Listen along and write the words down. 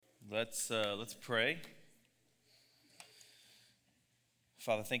Let's pray.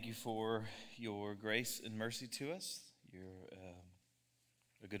 Father, thank you for your grace and mercy to us. You're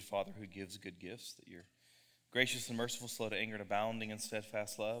a good Father who gives good gifts, that you're gracious and merciful, slow to anger, and abounding in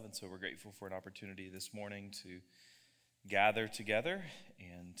steadfast love. And so we're grateful for an opportunity this morning to gather together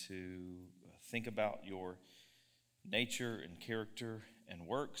and to think about your nature and character and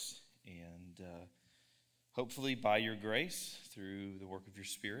works, and hopefully by your grace, through the work of your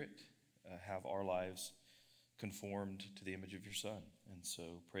Spirit, have our lives conformed to the image of your Son. And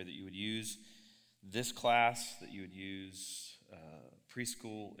so pray that you would use this class, that you would use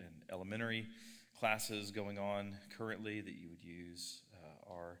preschool and elementary classes going on currently, that you would use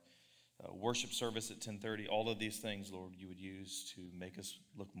our worship service at 10:30. All of these things, Lord, you would use to make us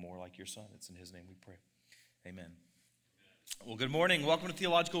look more like your Son. It's in his name we pray. Amen. Well, good morning. Welcome to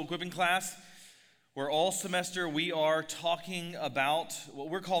Theological Equipping Class, where all semester we are talking about what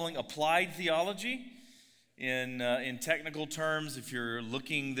we're calling applied theology. In technical terms, if you're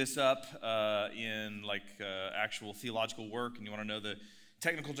looking this up in actual theological work and you want to know the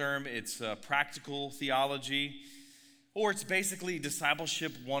technical term, it's practical theology, or it's basically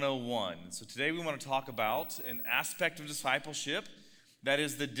discipleship 101. So today we want to talk about an aspect of discipleship that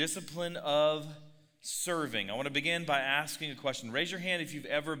is the discipline of serving. I want to begin by asking a question. Raise your hand if you've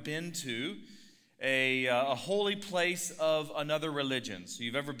ever been to a holy place of another religion. So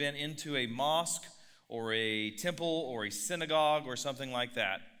you've ever been into a mosque or a temple or a synagogue or something like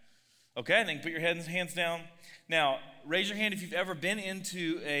that. Okay, then put your hands down. Now, raise your hand if you've ever been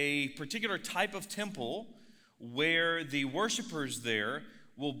into a particular type of temple where the worshipers there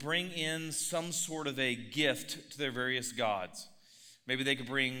will bring in some sort of a gift to their various gods. Maybe they could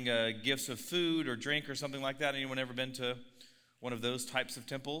bring gifts of food or drink or something like that. Anyone ever been to one of those types of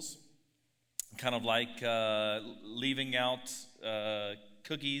temples? Kind of like leaving out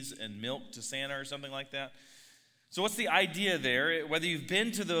cookies and milk to Santa or something like that. So what's the idea there? Whether you've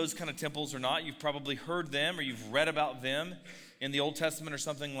been to those kind of temples or not, you've probably heard them or you've read about them in the Old Testament or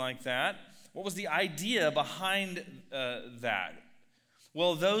something like that. What was the idea behind that?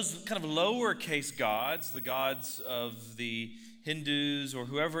 Well, those kind of lowercase gods, the gods of the Hindus or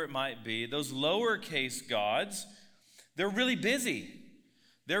whoever it might be, those lowercase gods, they're really busy.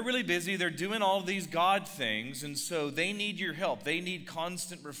 They're really busy. They're doing all of these God things, and so they need your help. They need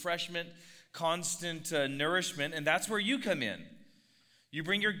constant refreshment, constant nourishment, and that's where you come in. You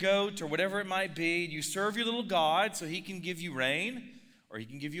bring your goat or whatever it might be. You serve your little God so he can give you rain, or he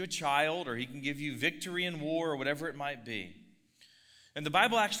can give you a child, or he can give you victory in war, or whatever it might be. And the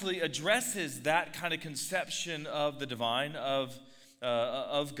Bible actually addresses that kind of conception of the divine,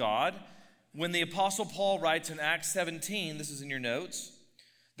 of God, when the Apostle Paul writes in Acts 17, this is in your notes,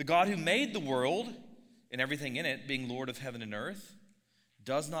 "The God who made the world and everything in it, being Lord of heaven and earth,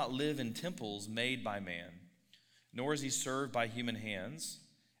 does not live in temples made by man, nor is he served by human hands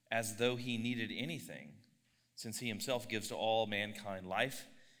as though he needed anything, since he himself gives to all mankind life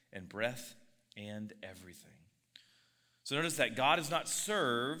and breath and everything." So notice that God is not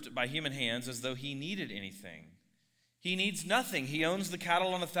served by human hands as though he needed anything. He needs nothing. He owns the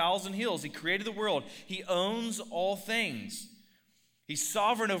cattle on 1,000 hills. He created the world. He owns all things. He's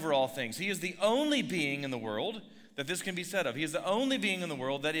sovereign over all things. He is the only being in the world that this can be said of. He is the only being in the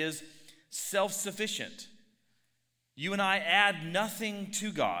world that is self-sufficient. You and I add nothing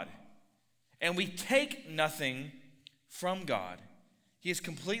to God, and we take nothing from God. He is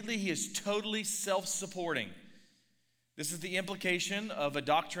totally self-supporting. This is the implication of a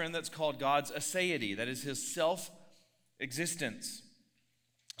doctrine that's called God's aseity, that is his self-existence.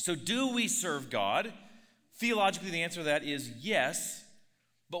 So do we serve God? Theologically, the answer to that is yes,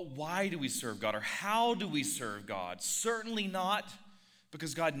 but why do we serve God, or how do we serve God? Certainly not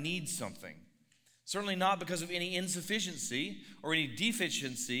because God needs something. Certainly not because of any insufficiency or any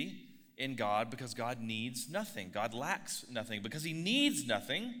deficiency in God, because God needs nothing. God lacks nothing. Because he needs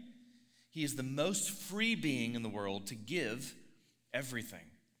nothing, he is the most free being in the world to give everything.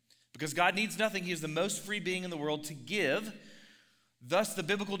 Because God needs nothing, he is the most free being in the world to give. Thus, the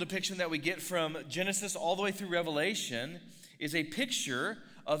biblical depiction that we get from Genesis all the way through Revelation is a picture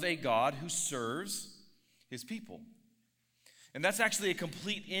of a God who serves his people. And that's actually a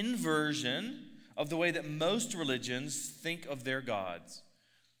complete inversion of the way that most religions think of their gods,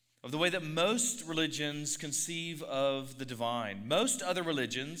 of the way that most religions conceive of the divine. Most other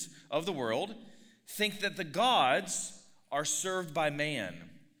religions of the world think that the gods are served by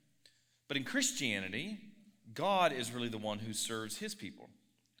man. But in Christianity, God is really the one who serves his people.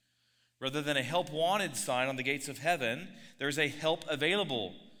 Rather than a help wanted sign on the gates of heaven, there's a help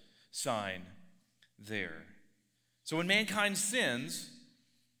available sign there. So when mankind sins,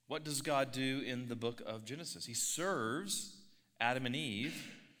 What does God do in the book of Genesis? He serves Adam and Eve.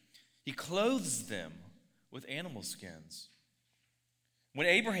 He clothes them with animal skins. When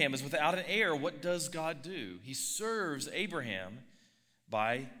Abraham is without an heir, what does God do? He serves Abraham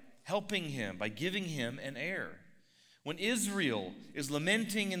by helping him, by giving him an heir. When Israel is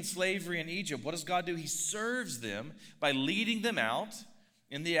lamenting in slavery in Egypt, what does God do? He serves them by leading them out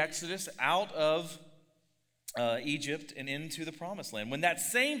in the Exodus, out of Egypt and into the promised land. When that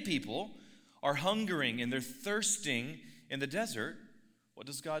same people are hungering and they're thirsting in the desert, what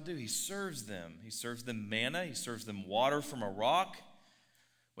does God do? He serves them. He serves them manna. He serves them water from a rock.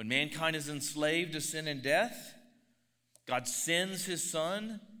 When mankind is enslaved to sin and death, God sends his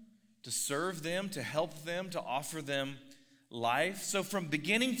Son to serve them, to help them, to offer them life. So from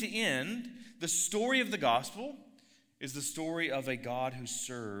beginning to end, the story of the gospel is the story of a God who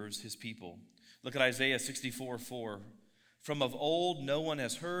serves his people. Look at Isaiah 64:4. From of old no one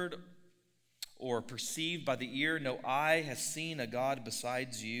has heard or perceived by the ear, no eye has seen a God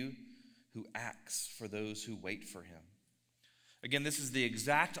besides you who acts for those who wait for him. Again, this is the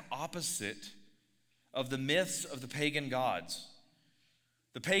exact opposite of the myths of the pagan gods.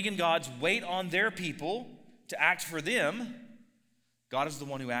 The pagan gods wait on their people to act for them. God is the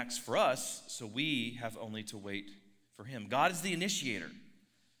one who acts for us, so we have only to wait for him. God is the initiator.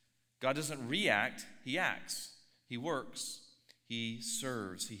 God doesn't react, he acts. He works, he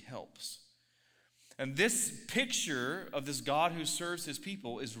serves, he helps. And this picture of this God who serves his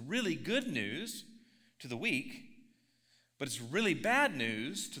people is really good news to the weak, but it's really bad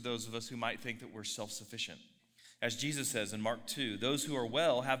news to those of us who might think that we're self-sufficient. As Jesus says in Mark 2, those who are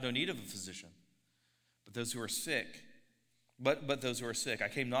well have no need of a physician, but those who are sick, but those who are sick. I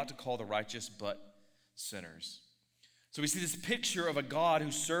came not to call the righteous, but sinners. So we see this picture of a God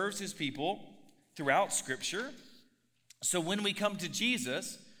who serves his people throughout Scripture. So when we come to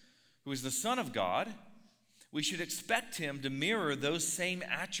Jesus, who is the Son of God, we should expect him to mirror those same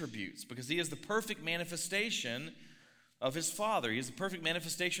attributes because he is the perfect manifestation of his Father. He is the perfect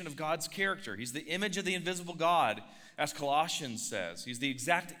manifestation of God's character. He's the image of the invisible God, as Colossians says. He's the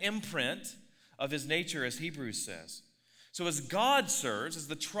exact imprint of his nature, as Hebrews says. So as God serves, as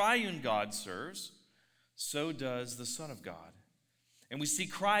the triune God serves, so does the Son of God. And we see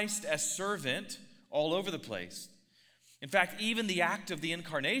Christ as servant all over the place. In fact, even the act of the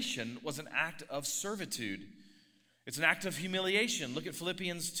incarnation was an act of servitude. It's an act of humiliation. Look at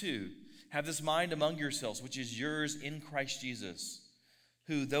Philippians 2. Have this mind among yourselves, which is yours in Christ Jesus,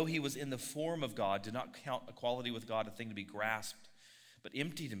 who, though he was in the form of God, did not count equality with God a thing to be grasped, but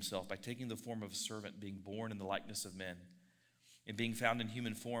emptied himself by taking the form of a servant, being born in the likeness of men. And being found in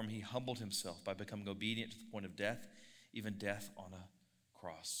human form, he humbled himself by becoming obedient to the point of death, even death on a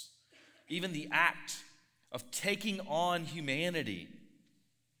cross. Even the act of taking on humanity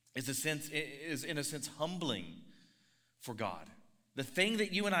is in a sense humbling for God. The thing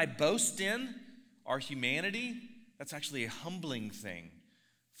that you and I boast in, our humanity, that's actually a humbling thing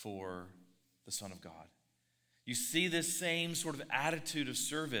for the Son of God. You see this same sort of attitude of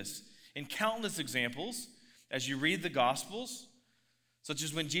service in countless examples as you read the Gospels, such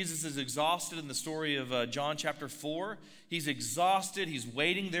as when Jesus is exhausted in the story of John chapter 4. He's exhausted, he's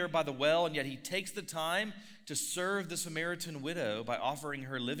waiting there by the well, and yet he takes the time to serve the Samaritan widow by offering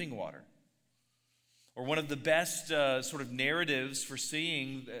her living water. Or one of the best sort of narratives for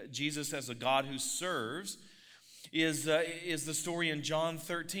seeing Jesus as a God who serves is the story in John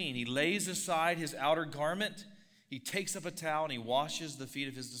 13. He lays aside his outer garment, he takes up a towel, and he washes the feet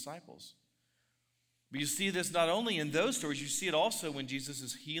of his disciples. But you see this not only in those stories, you see it also when Jesus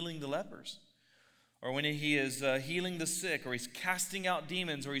is healing the lepers, or when he is healing the sick, or he's casting out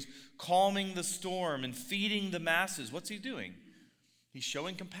demons, or he's calming the storm and feeding the masses. What's he doing? He's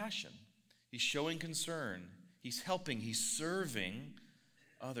showing compassion. He's showing concern. He's helping. He's serving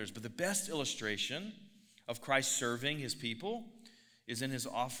others. But the best illustration of Christ serving his people is in his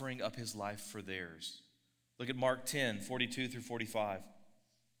offering up his life for theirs. Look at Mark 10, 42 through 45.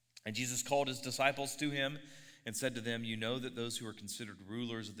 And Jesus called his disciples to him and said to them, you know that those who are considered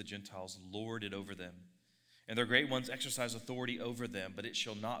rulers of the Gentiles lord it over them, and their great ones exercise authority over them, but it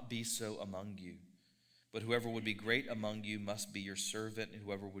shall not be so among you. But whoever would be great among you must be your servant, and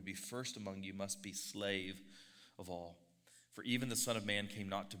whoever would be first among you must be slave of all. For even the Son of Man came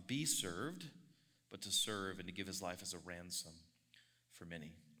not to be served, but to serve and to give his life as a ransom for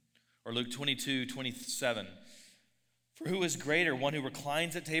many. Or Luke 22, 27. For who is greater, one who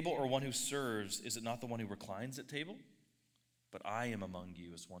reclines at table or one who serves? Is it not the one who reclines at table? But I am among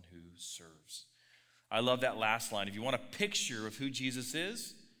you as one who serves. I love that last line. If you want a picture of who Jesus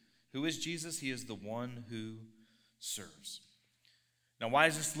is, who is Jesus? He is the one who serves. Now, why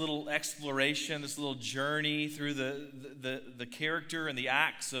is this little exploration, this little journey through the character and the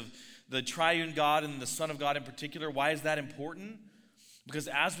acts of the triune God and the Son of God in particular, why is that important? Because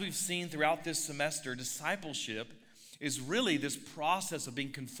as we've seen throughout this semester, discipleship is really this process of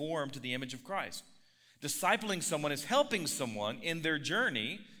being conformed to the image of Christ. Discipling someone is helping someone in their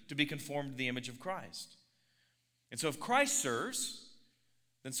journey to be conformed to the image of Christ. And so if Christ serves,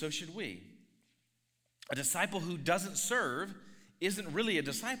 then so should we. A disciple who doesn't serve isn't really a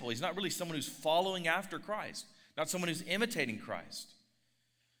disciple. He's not really someone who's following after Christ, not someone who's imitating Christ.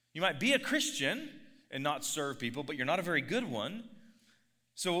 You might be a Christian and not serve people, but you're not a very good one.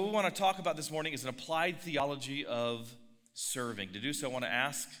 So what we want to talk about this morning is an applied theology of serving. To do so, I want to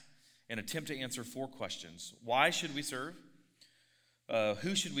ask and attempt to answer 4 questions. Why should we serve?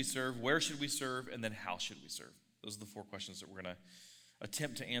 Who should we serve? Where should we serve? And then how should we serve? Those are the 4 questions that we're going to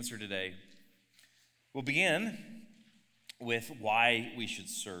attempt to answer today. We'll begin with why we should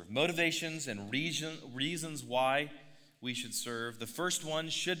serve. Motivations and reasons why we should serve. The first one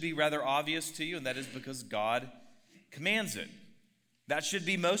should be rather obvious to you, and that is because God commands it. That should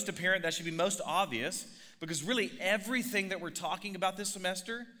be most apparent, that should be most obvious, because really everything that we're talking about this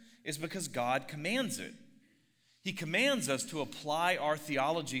semester is because God commands it. He commands us to apply our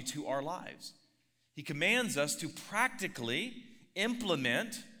theology to our lives. He commands us to practically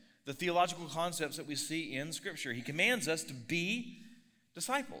implement the theological concepts that we see in Scripture. He commands us to be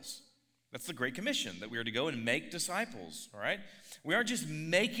disciples. That's the Great Commission, that we are to go and make disciples, all right? We aren't just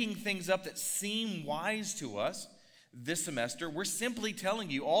making things up that seem wise to us this semester. We're simply telling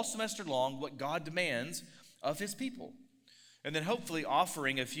you all semester long what God demands of his people. And then hopefully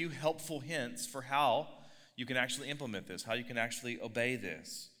offering a few helpful hints for how you can actually implement this, how you can actually obey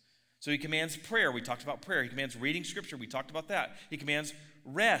this. So he commands prayer. We talked about prayer. He commands reading Scripture. We talked about that. He commands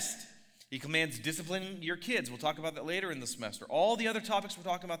rest. He commands disciplining your kids. We'll talk about that later in the semester. All the other topics we're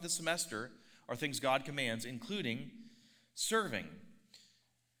talking about this semester are things God commands, including serving.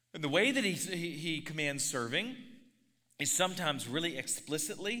 And the way that he commands serving is sometimes really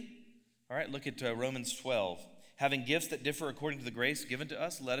explicitly. All right, look at Romans 12. Having gifts that differ according to the grace given to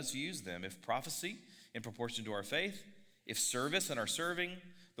us, let us use them. If prophecy, in proportion to our faith. If service, in our serving.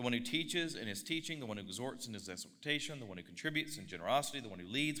 The one who teaches in his teaching, the one who exhorts in his exhortation, the one who contributes in generosity, the one who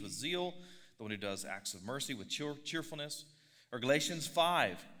leads with zeal, the one who does acts of mercy with cheerfulness. Or Galatians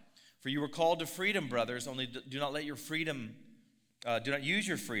 5, for you were called to freedom, brothers, only do not use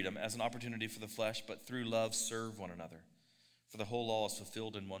your freedom as an opportunity for the flesh, but through love serve one another. For the whole law is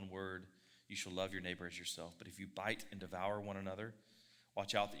fulfilled in one word, you shall love your neighbor as yourself. But if you bite and devour one another,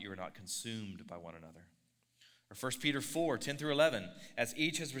 watch out that you are not consumed by one another. Or 1 Peter 4, 10 through 11, as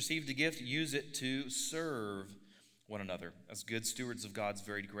each has received a gift, use it to serve one another. As good stewards of God's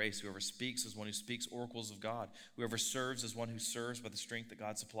varied grace, whoever speaks is one who speaks oracles of God. Whoever serves is one who serves by the strength that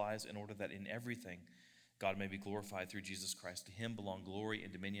God supplies, in order that in everything God may be glorified through Jesus Christ. To him belong glory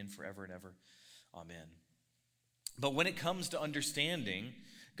and dominion forever and ever. Amen. But when it comes to understanding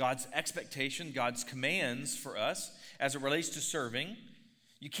God's expectation, God's commands for us as it relates to serving,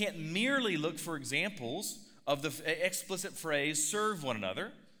 you can't merely look for examples of the explicit phrase, serve one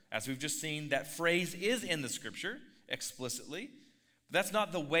another. As we've just seen, that phrase is in the Scripture explicitly. But that's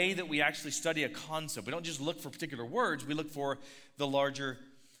not the way that we actually study a concept. We don't just look for particular words, we look for the larger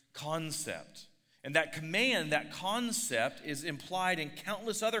concept. And that command, that concept, is implied in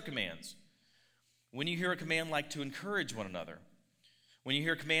countless other commands. When you hear a command like to encourage one another, when you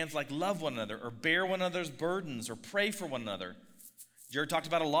hear commands like love one another, or bear one another's burdens, or pray for one another, Jared talked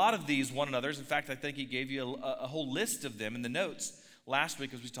about a lot of these one another's. In fact, I think he gave you a whole list of them in the notes last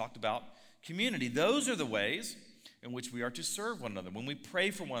week as we talked about community. Those are the ways in which we are to serve one another. When we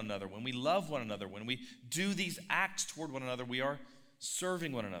pray for one another, when we love one another, when we do these acts toward one another, we are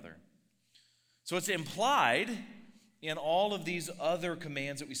serving one another. So it's implied in all of these other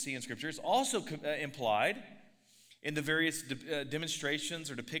commands that we see in Scripture. It's also implied in the various demonstrations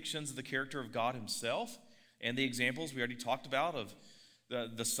or depictions of the character of God himself and the examples we already talked about of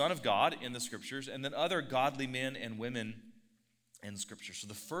the Son of God in the Scriptures, and then other godly men and women in Scripture. So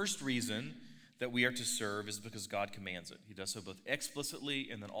the first reason that we are to serve is because God commands it. He does so both explicitly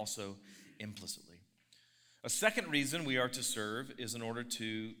and then also implicitly. A second reason we are to serve is in order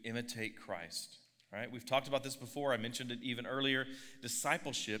to imitate Christ. All right? We've talked about this before. I mentioned it even earlier.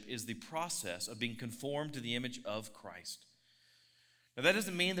 Discipleship is the process of being conformed to the image of Christ. Now, that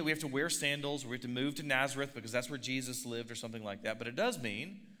doesn't mean that we have to wear sandals or we have to move to Nazareth because that's where Jesus lived or something like that. But it does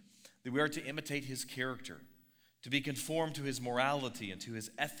mean that we are to imitate his character, to be conformed to his morality and to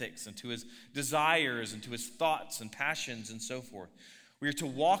his ethics and to his desires and to his thoughts and passions and so forth. We are to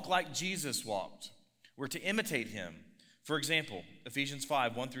walk like Jesus walked. We're to imitate him. For example, Ephesians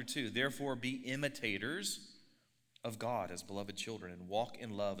 5, 1 through 2, therefore be imitators of God as beloved children, and walk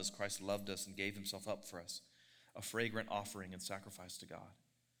in love as Christ loved us and gave himself up for us, a fragrant offering and sacrifice to God.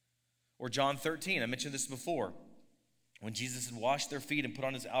 Or John 13, I mentioned this before. When Jesus had washed their feet and put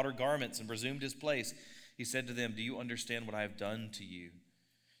on his outer garments and resumed his place, he said to them, do you understand what I have done to you?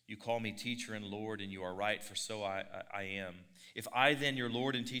 You call me teacher and Lord, and you are right, for so I am. If I then, your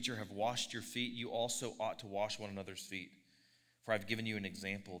Lord and teacher, have washed your feet, you also ought to wash one another's feet. For I have given you an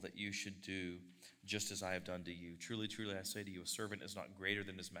example that you should do just as I have done to you. Truly, truly, I say to you, a servant is not greater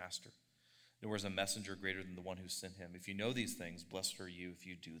than his master, nor is a messenger greater than the one who sent him. If you know these things, blessed are you if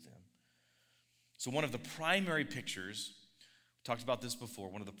you do them. So one of the primary pictures, we talked about this before,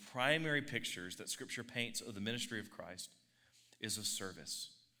 one of the primary pictures that Scripture paints of the ministry of Christ is of service.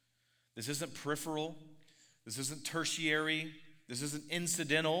 This isn't peripheral. This isn't tertiary. This isn't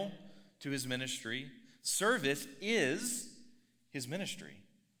incidental to his ministry. Service is his ministry.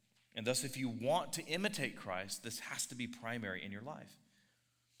 And thus, if you want to imitate Christ, this has to be primary in your life.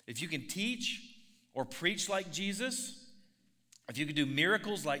 If you can teach or preach like Jesus, if you can do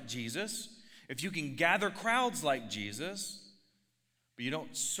miracles like Jesus, if you can gather crowds like Jesus, but you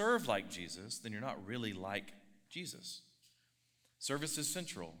don't serve like Jesus, then you're not really like Jesus. Service is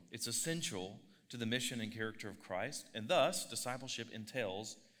central. It's essential to the mission and character of Christ, and thus discipleship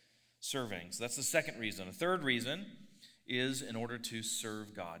entails serving. So that's the second reason. A third reason is in order to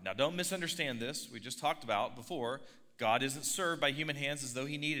serve God. Now, don't misunderstand this. We just talked about before, God isn't served by human hands as though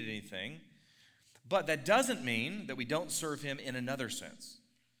he needed anything, but that doesn't mean that we don't serve him in another sense.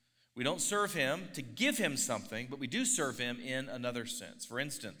 We don't serve him to give him something, but we do serve him in another sense. For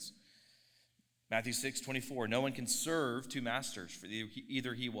instance, Matthew 6:24, no one can serve two masters, for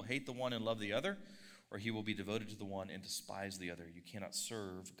either he will hate the one and love the other, or he will be devoted to the one and despise the other. You cannot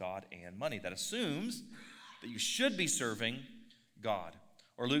serve God and money. That assumes that you should be serving God.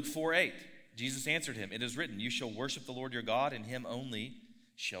 Or Luke 4:8, Jesus answered him, it is written, you shall worship the Lord your God, and him only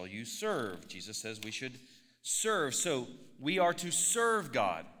shall you serve. Jesus says we should serve. So we are to serve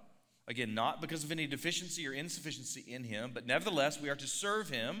God. Again, not because of any deficiency or insufficiency in him, but nevertheless, we are to serve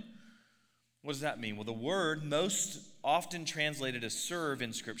him. What does that mean? Well, the word most often translated as serve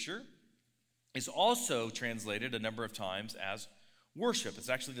in Scripture is also translated a number of times as worship. It's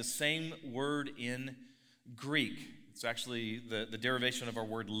actually the same word in Greek. It's actually the derivation of our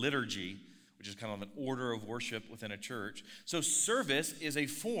word liturgy, which is kind of an order of worship within a church. So service is a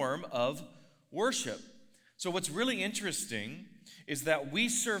form of worship. So what's really interesting is that we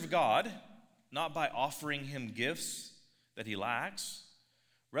serve God not by offering him gifts that he lacks.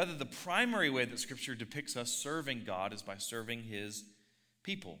 Rather, the primary way that Scripture depicts us serving God is by serving his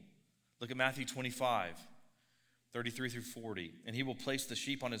people. Look at Matthew 25, 33 through 40. And he will place the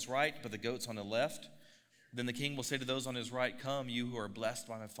sheep on his right, but the goats on the left. Then the king will say to those on his right, come, you who are blessed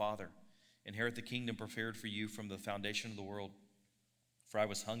by my Father, inherit the kingdom prepared for you from the foundation of the world. For I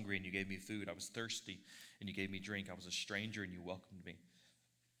was hungry, and you gave me food. I was thirsty, and you gave me drink. I was a stranger, and you welcomed me.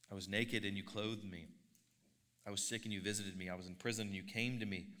 I was naked, and you clothed me. I was sick, and you visited me. I was in prison, and you came to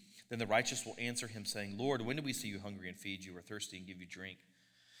me. Then the righteous will answer him, saying, Lord, when did we see you hungry and feed you, or thirsty and give you drink?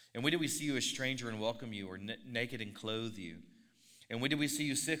 And when did we see you a stranger and welcome you, or naked and clothe you? And when did we see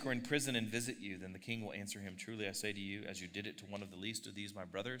you sick or in prison and visit you? Then the king will answer him, truly I say to you, as you did it to one of the least of these my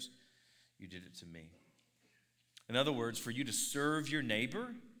brothers, you did it to me. In other words, for you to serve your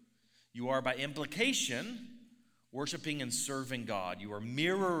neighbor, you are by implication worshiping and serving God. You are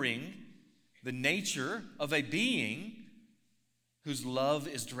mirroring the nature of a being whose love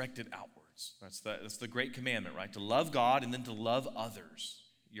is directed outwards. That's the great commandment, right? To love God and then to love others.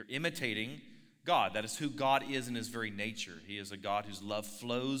 You're imitating God. That is who God is in his very nature. He is a God whose love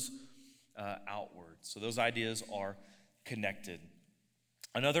flows outwards. So those ideas are connected.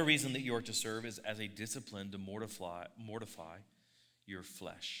 Another reason that you are to serve is as a discipline to mortify your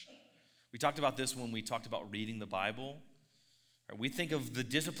flesh. We talked about this when we talked about reading the Bible. We think of the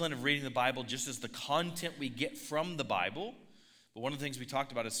discipline of reading the Bible just as the content we get from the Bible. But one of the things we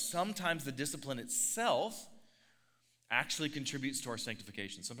talked about is sometimes the discipline itself actually contributes to our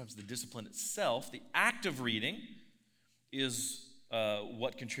sanctification. Sometimes the discipline itself, the act of reading, is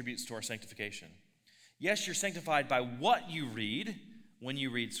what contributes to our sanctification. Yes, you're sanctified by what you read when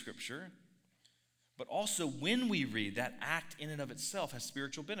you read Scripture, but also when we read, that act in and of itself has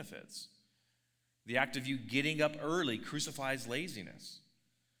spiritual benefits. The act of you getting up early crucifies laziness.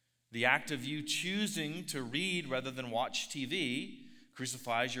 The act of you choosing to read rather than watch TV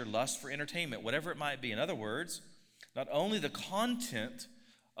crucifies your lust for entertainment, whatever it might be. In other words, not only the content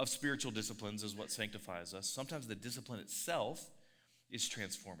of spiritual disciplines is what sanctifies us, sometimes the discipline itself is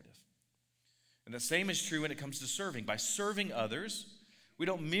transformative. And the same is true when it comes to serving. By serving others, we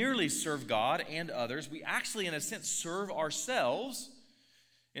don't merely serve God and others, we actually, in a sense, serve ourselves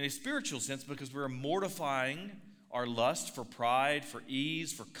in a spiritual sense because we're mortifying our lust for pride, for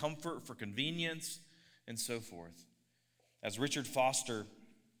ease, for comfort, for convenience, and so forth. As Richard Foster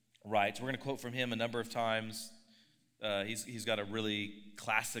writes, we're going to quote from him a number of times. He's got a really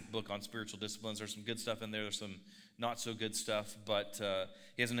classic book on spiritual disciplines. There's some good stuff in there. There's some not so good stuff, but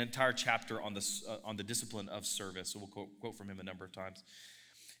he has an entire chapter on the discipline of service. So we'll quote from him a number of times.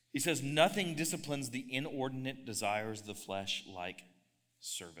 He says, "Nothing disciplines the inordinate desires of the flesh like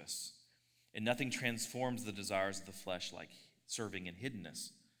service, and nothing transforms the desires of the flesh like serving in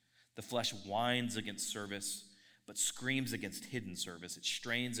hiddenness. The flesh whines against service, but screams against hidden service. It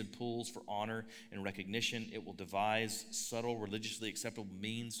strains and pulls for honor and recognition. It will devise subtle, religiously acceptable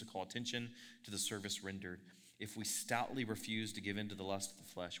means to call attention to the service rendered. If we stoutly refuse to give in to the lust of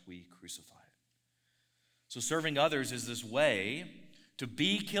the flesh, we crucify it." So serving others is this way to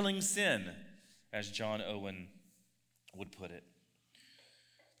be killing sin, as John Owen would put it.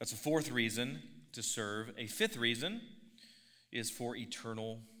 That's a fourth reason to serve. A fifth reason is for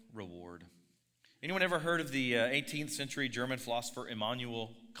eternal reward. Anyone ever heard of the 18th century German philosopher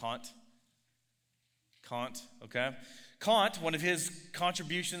Immanuel Kant? Kant, okay? Kant, one of his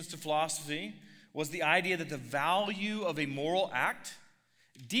contributions to philosophy was the idea that the value of a moral act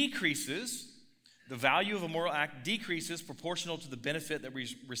decreases proportional to the benefit that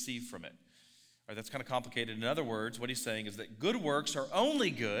we receive from it. All right, that's kind of complicated. In other words, what he's saying is that good works are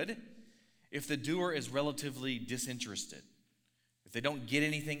only good if the doer is relatively disinterested, if they don't get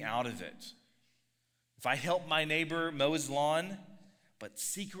anything out of it. If I help my neighbor mow his lawn, but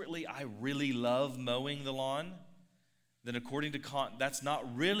secretly I really love mowing the lawn, then according to Kant, that's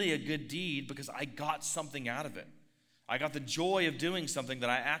not really a good deed because I got something out of it. I got the joy of doing something that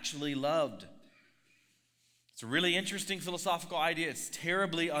I actually loved. It's a really interesting philosophical idea. It's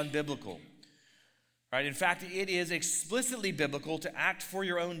terribly unbiblical. Right? In fact, it is explicitly biblical to act for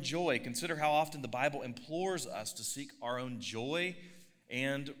your own joy. Consider how often the Bible implores us to seek our own joy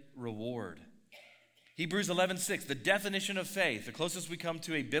and reward. Hebrews 11:6, the definition of faith, the closest we come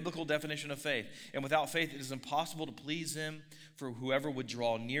to a biblical definition of faith. And without faith, it is impossible to please him, for whoever would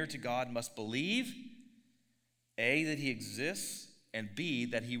draw near to God must believe, A, that he exists, and B,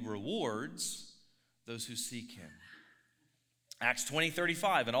 that he rewards those who seek him. Acts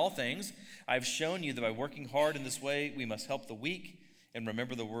 20:35, in all things, I have shown you that by working hard in this way, we must help the weak and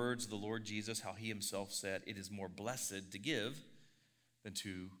remember the words of the Lord Jesus, how he himself said, it is more blessed to give than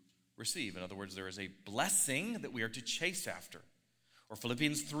to receive. In other words, there is a blessing that we are to chase after. Or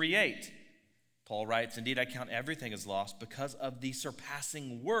Philippians 3:8, Paul writes, indeed, I count everything as lost because of the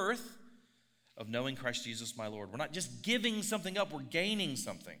surpassing worth of knowing Christ Jesus my Lord. We're not just giving something up, we're gaining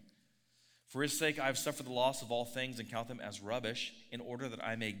something. For his sake, I have suffered the loss of all things and count them as rubbish in order that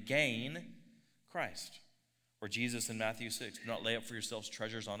I may gain Christ. Or Jesus in Matthew 6, do not lay up for yourselves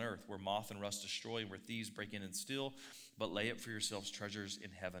treasures on earth where moth and rust destroy and where thieves break in and steal, but lay up for yourselves treasures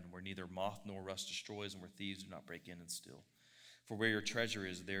in heaven where neither moth nor rust destroys and where thieves do not break in and steal. For where your treasure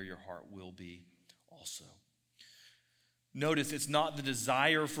is, there your heart will be also. Notice it's not the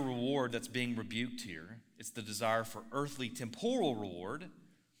desire for reward that's being rebuked here. It's the desire for earthly temporal reward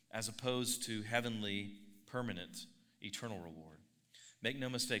as opposed to heavenly, permanent, eternal reward. Make no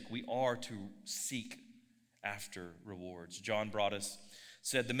mistake, we are to seek after rewards. John Broadus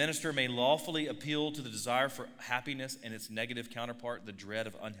said, the minister may lawfully appeal to the desire for happiness and its negative counterpart, the dread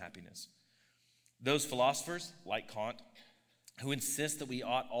of unhappiness. Those philosophers, like Kant, who insist that we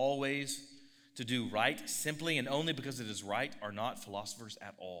ought always to do right simply and only because it is right, are not philosophers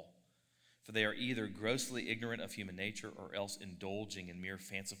at all. For they are either grossly ignorant of human nature or else indulging in mere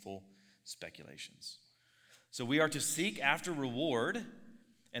fanciful speculations. So we are to seek after reward,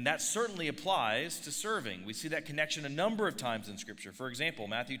 and that certainly applies to serving. We see that connection a number of times in Scripture. For example,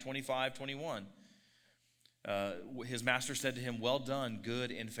 Matthew 25:21. His master said to him, well done,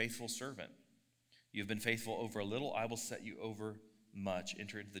 good and faithful servant. You have been faithful over a little, I will set you over much.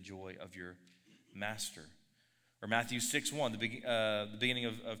 Enter into the joy of your master. Or Matthew 6:1, the beginning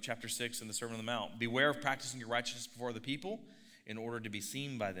of chapter 6 in the Sermon on the Mount. Beware of practicing your righteousness before the people in order to be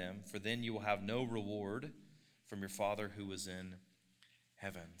seen by them, for then you will have no reward from your Father who is in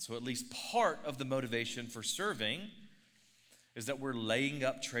heaven. So at least part of the motivation for serving is that we're laying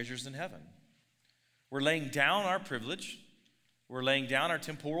up treasures in heaven. We're laying down our privilege. We're laying down our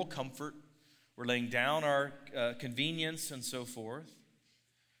temporal comfort. We're laying down our convenience and so forth,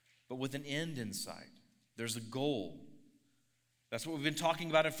 but with an end in sight. There's a goal. That's what we've been talking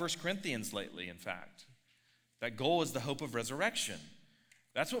about in 1 Corinthians lately, in fact. That goal is the hope of resurrection.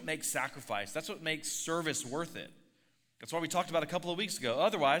 That's what makes sacrifice. That's what makes service worth it. That's why we talked about a couple of weeks ago.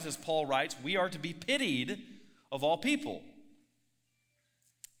 Otherwise, as Paul writes, we are to be pitied of all people.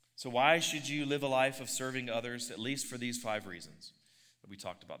 So why should you live a life of serving others, at least for these 5 reasons that we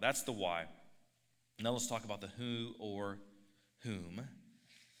talked about? That's the why. Now let's talk about the who or whom.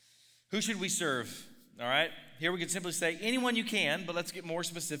 Who should we serve? All right, here we could simply say anyone you can, but let's get more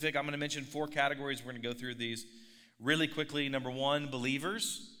specific. I'm going to mention 4 categories. We're going to go through these really quickly. Number 1,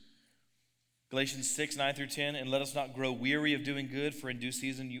 believers. Galatians 6, 9 through 10, and let us not grow weary of doing good, for in due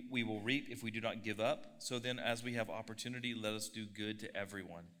season we will reap if we do not give up. So then, as we have opportunity, let us do good to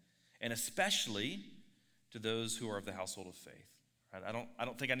everyone, and especially to those who are of the household of faith. Right? I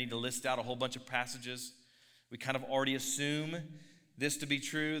don't think I need to list out a whole bunch of passages. We kind of already assume this to be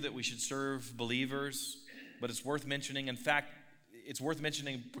true, that we should serve believers, but it's worth mentioning. In fact, it's worth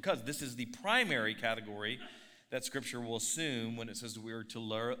mentioning because this is the primary category that Scripture will assume when it says that we are to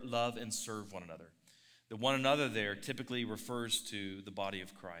love and serve one another. The one another there typically refers to the body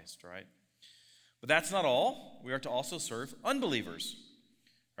of Christ, right? But that's not all. We are to also serve unbelievers,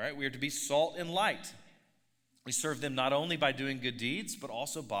 right? We are to be salt and light. We serve them not only by doing good deeds, but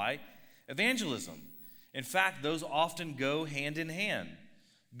also by evangelism. In fact, those often go hand in hand.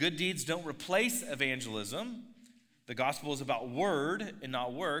 Good deeds don't replace evangelism. The gospel is about word and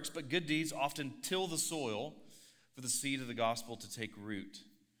not works, but good deeds often till the soil for the seed of the gospel to take root.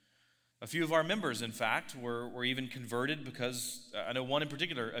 A few of our members, in fact, were even converted because, I know one in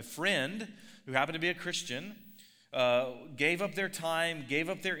particular, a friend who happened to be a Christian, gave up their time, gave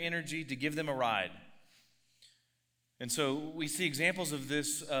up their energy to give them a ride. And so we see examples of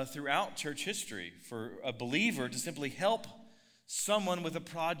this throughout church history, for a believer to simply help someone with a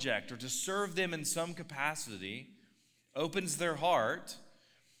project or to serve them in some capacity opens their heart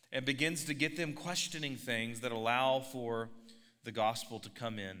and begins to get them questioning things that allow for the gospel to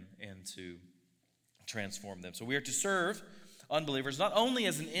come in and to transform them. So we are to serve unbelievers not only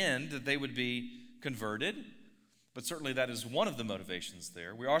as an end that they would be converted, but certainly that is one of the motivations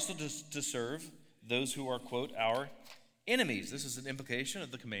there. We're also to serve those who are, quote, our enemies. This is an implication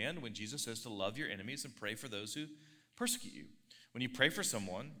of the command when Jesus says to love your enemies and pray for those who persecute you. When you pray for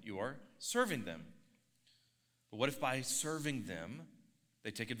someone, you are serving them. But what if by serving them, they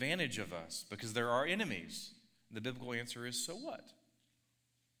take advantage of us because they're our enemies? And the biblical answer is, so what?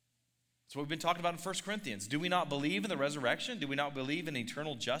 That's what we've been talking about in 1 Corinthians. Do we not believe in the resurrection? Do we not believe in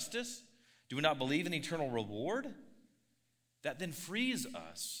eternal justice? Do we not believe in eternal reward? That then frees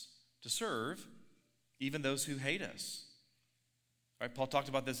us to serve even those who hate us. Right? Paul talked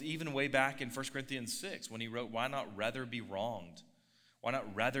about this even way back in 1 Corinthians 6 when he wrote, why not rather be wronged? Why not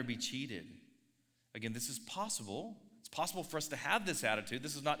rather be cheated? Again, this is possible. It's possible for us to have this attitude.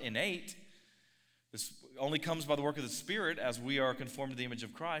 This is not innate. This only comes by the work of the Spirit as we are conformed to the image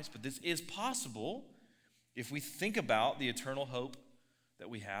of Christ. But this is possible if we think about the eternal hope that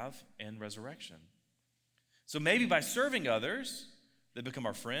we have in resurrection. So maybe by serving others, they become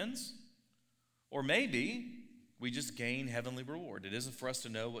our friends. Or maybe we just gain heavenly reward. It isn't for us to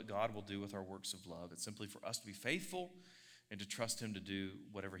know what God will do with our works of love. It's simply for us to be faithful and to trust Him to do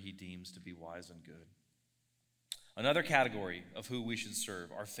whatever He deems to be wise and good. Another category of who we should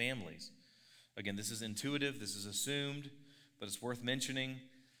serve are families. Again, this is intuitive, this is assumed, but it's worth mentioning,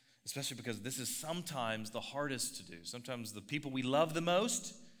 especially because this is sometimes the hardest to do. Sometimes the people we love the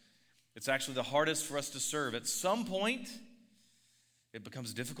most, it's actually the hardest for us to serve. At some point, it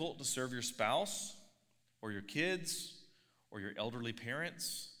becomes difficult to serve your spouse or your kids or your elderly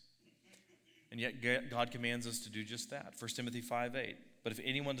parents. And yet God commands us to do just that. 1 Timothy 5:8. But if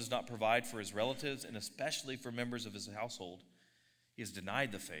anyone does not provide for his relatives, and especially for members of his household, he has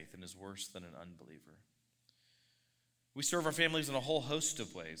denied the faith and is worse than an unbeliever. We serve our families in a whole host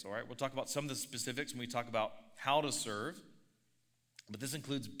of ways, all right? We'll talk about some of the specifics when we talk about how to serve. But this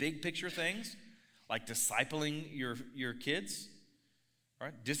includes big picture things like discipling your kids, all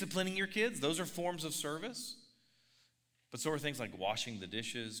right? Disciplining your kids. Those are forms of service. But so are things like washing the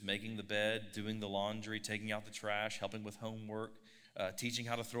dishes, making the bed, doing the laundry, taking out the trash, helping with homework, teaching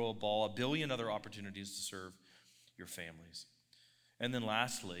how to throw a ball, a billion other opportunities to serve your families. And then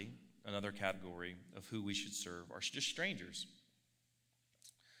lastly, another category of who we should serve are just strangers.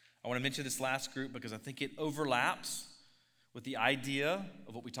 I want to mention this last group because I think it overlaps with the idea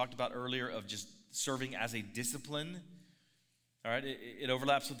of what we talked about earlier of just serving as a discipline. All right, it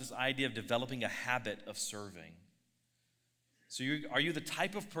overlaps with this idea of developing a habit of serving. So are you the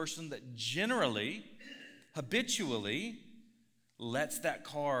type of person that generally, habitually, lets that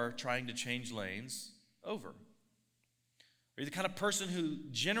car trying to change lanes over? Are you the kind of person who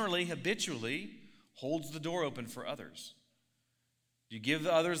generally, habitually, holds the door open for others? Do you give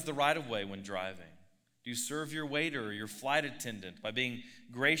others the right of way when driving? Do you serve your waiter or your flight attendant by being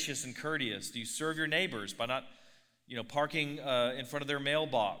gracious and courteous? Do you serve your neighbors by not, parking in front of their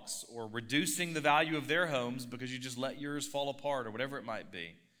mailbox or reducing the value of their homes because you just let yours fall apart or whatever it might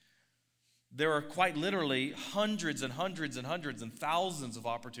be? There are quite literally hundreds and hundreds and hundreds and thousands of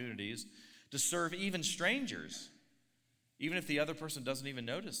opportunities to serve even strangers, even if the other person doesn't even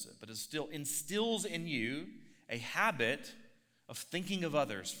notice it. But it still instills in you a habit of thinking of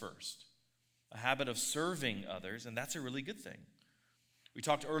others first, a habit of serving others, and that's a really good thing. We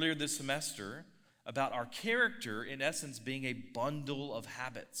talked earlier this semester about our character, in essence, being a bundle of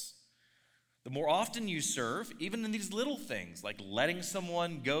habits. The more often you serve, even in these little things, like letting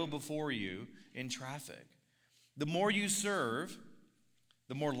someone go before you in traffic, the more you serve,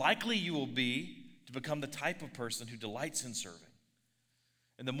 the more likely you will be to become the type of person who delights in serving.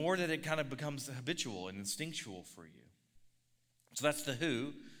 And the more that it kind of becomes habitual and instinctual for you. So that's the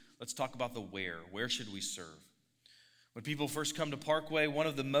who. Let's talk about the where. Where should we serve? When people first come to Parkway, one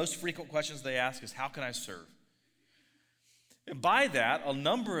of the most frequent questions they ask is, how can I serve? And by that, a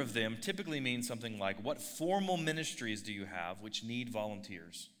number of them typically mean something like, what formal ministries do you have which need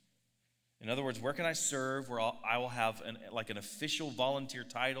volunteers? In other words, where can I serve where I will have an official volunteer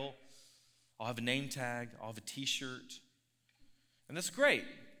title? I'll have a name tag. I'll have a t-shirt. And that's great.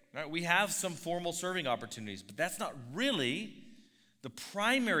 Right? We have some formal serving opportunities, but that's not really the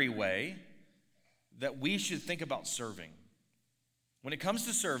primary way that we should think about serving. When it comes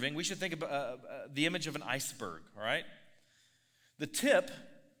to serving, we should think about the image of an iceberg, all right? The tip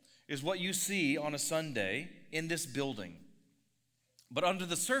is what you see on a Sunday in this building. But under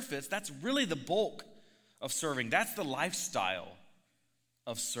the surface, that's really the bulk of serving. That's the lifestyle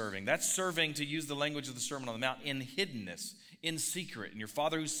of serving. That's serving, to use the language of the Sermon on the Mount, in hiddenness, in secret. And your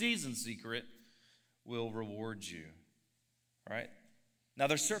Father who sees in secret will reward you. All right? Now,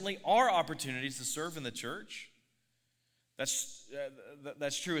 there certainly are opportunities to serve in the church.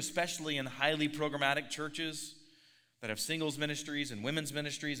 That's true, especially in highly programmatic churches that have singles ministries and women's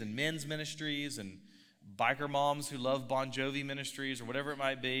ministries and men's ministries and biker moms who love Bon Jovi ministries or whatever it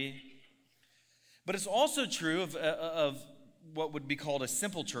might be. But it's also true of what would be called a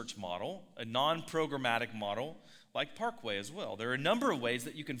simple church model, a non-programmatic model like Parkway as well. There are a number of ways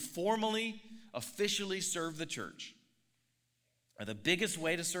that you can formally, officially serve the church. And the biggest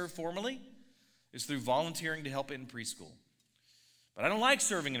way to serve formally is through volunteering to help in preschool. But I don't like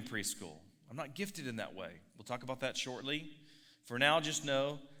serving in preschool. I'm not gifted in that way. We'll talk about that shortly. For now, just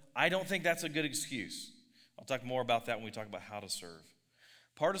know, I don't think that's a good excuse. I'll talk more about that when we talk about how to serve.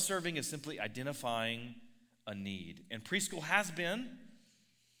 Part of serving is simply identifying a need. And preschool has been,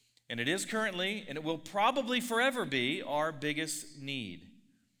 and it is currently, and it will probably forever be our biggest need.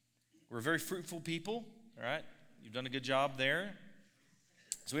 We're a very fruitful people, all right? You've done a good job there.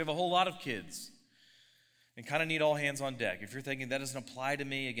 So we have a whole lot of kids and kind of need all hands on deck. If you're thinking that doesn't apply to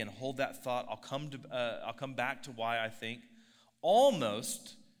me, again, hold that thought. I'll come back to why I think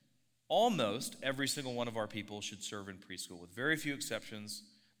almost every single one of our people should serve in preschool. With very few exceptions,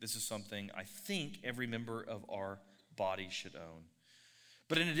 this is something I think every member of our body should own.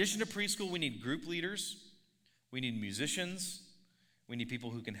 But in addition to preschool, we need group leaders, we need musicians, we need people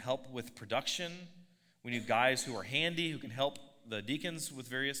who can help with production, we need guys who are handy, who can help the deacons with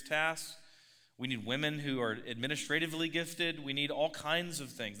various tasks. We need women who are administratively gifted. We need all kinds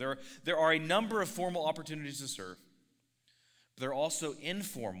of things. There are a number of formal opportunities to serve. But there are also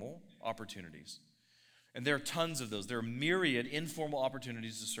informal opportunities. And there are tons of those. There are myriad informal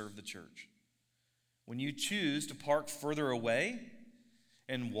opportunities to serve the church. When you choose to park further away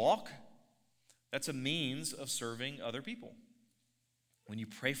and walk, that's a means of serving other people. When you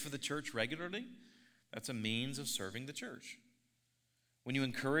pray for the church regularly, that's a means of serving the church. When you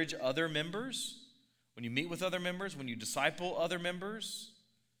encourage other members, when you meet with other members, when you disciple other members,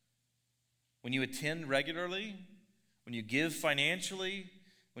 when you attend regularly, when you give financially,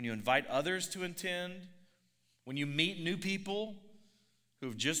 when you invite others to attend, when you meet new people who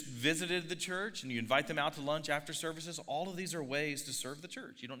have just visited the church and you invite them out to lunch after services, all of these are ways to serve the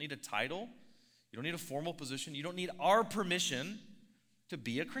church. You don't need a title. You don't need a formal position. You don't need our permission to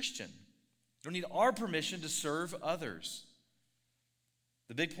be a Christian. You don't need our permission to serve others.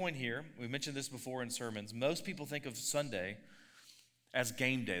 The big point here, we've mentioned this before in sermons, most people think of Sunday as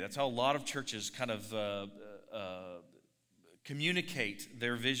game day. That's how a lot of churches kind of communicate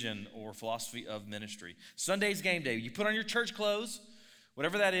their vision or philosophy of ministry. Sunday's game day. You put on your church clothes,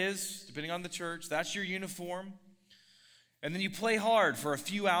 whatever that is, depending on the church, that's your uniform. And then you play hard for a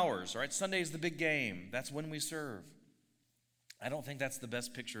few hours, all right? Sunday is the big game. That's when we serve. I don't think that's the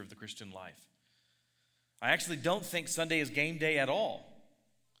best picture of the Christian life. I actually don't think Sunday is game day at all.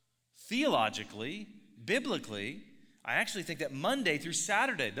 Theologically, biblically, I actually think that Monday through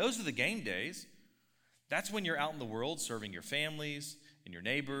Saturday, those are the game days. That's when you're out in the world serving your families and your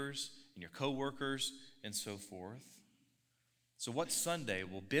neighbors and your coworkers and so forth. So what's Sunday?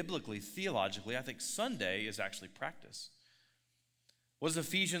 Well, biblically, theologically, I think Sunday is actually practice. What does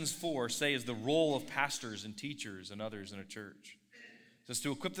Ephesians 4 say is the role of pastors and teachers and others in a church? It says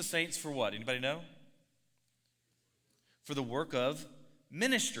to equip the saints for what? Anybody know? For the work of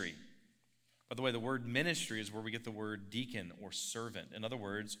ministry. By the way, the word ministry is where we get the word deacon or servant. In other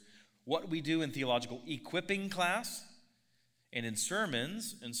words, what we do in theological equipping class and in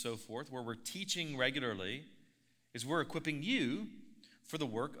sermons and so forth, where we're teaching regularly, is we're equipping you for the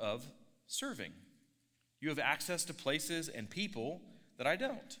work of serving. You have access to places and people that I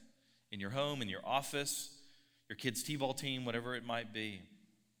don't. In your home, in your office, your kids' t-ball team, whatever it might be.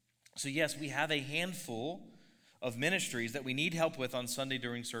 So yes, we have a handful of ministries that we need help with on Sunday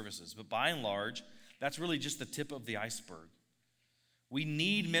during services. But by and large, that's really just the tip of the iceberg. We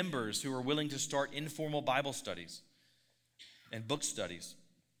need members who are willing to start informal Bible studies and book studies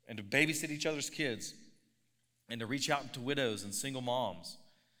and to babysit each other's kids and to reach out to widows and single moms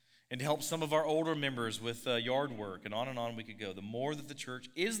and to help some of our older members with yard work, and on we could go. The more that the church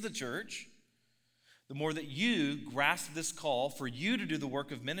is the church, the more that you grasp this call for you to do the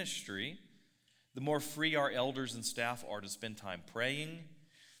work of ministry, the more free our elders and staff are to spend time praying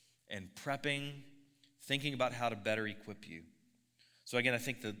and prepping, thinking about how to better equip you. So again, I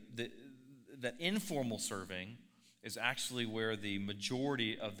think that informal serving is actually where the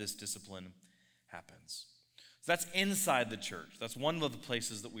majority of this discipline happens. So that's inside the church. That's one of the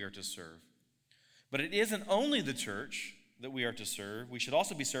places that we are to serve. But it isn't only the church that we are to serve. We should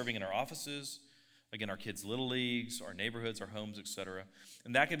also be serving in our offices, again, our kids' little leagues, our neighborhoods, our homes, etc.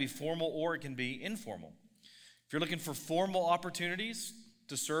 And that can be formal or it can be informal. If you're looking for formal opportunities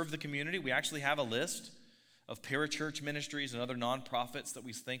to serve the community, we actually have a list of parachurch ministries and other nonprofits that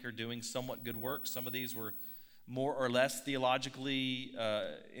we think are doing somewhat good work. Some of these were more or less theologically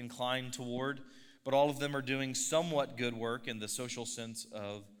inclined toward, but all of them are doing somewhat good work in the social sense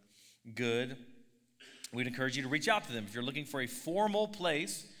of good. We'd encourage you to reach out to them. If you're looking for a formal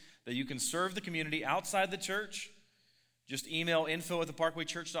place that you can serve the community outside the church, just email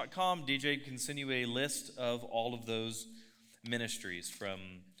info@theparkwaychurch.com. DJ can send you a list of all of those ministries,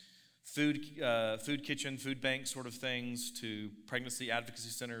 from food kitchen, food bank sort of things, to pregnancy advocacy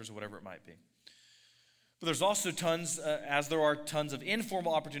centers, or whatever it might be. But there's also tons, as there are tons of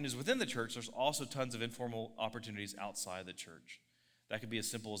informal opportunities within the church, there's also tons of informal opportunities outside the church. That could be as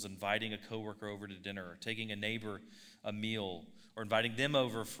simple as inviting a coworker over to dinner, or taking a neighbor a meal, or inviting them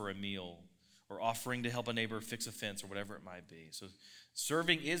over for a meal, or offering to help a neighbor fix a fence, or whatever it might be. So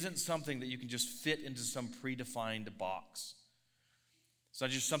serving isn't something that you can just fit into some predefined box. It's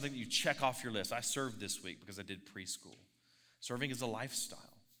not just something that you check off your list. I served this week because I did preschool. Serving is a lifestyle.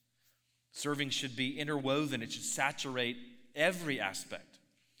 Serving should be interwoven. It should saturate every aspect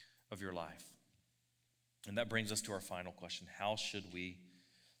of your life. And that brings us to our final question. How should we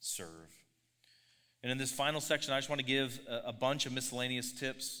serve? And in this final section, I just want to give a bunch of miscellaneous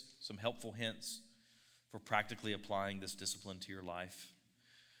tips, some helpful hints for practically applying this discipline to your life.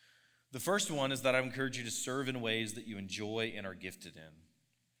 The first one is that I encourage you to serve in ways that you enjoy and are gifted in.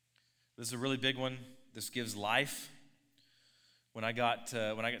 This is a really big one. This gives life. When I got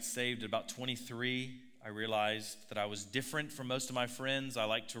saved at about 23, I realized that I was different from most of my friends. I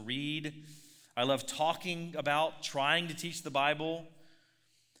like to read. I love talking about, trying to teach the Bible,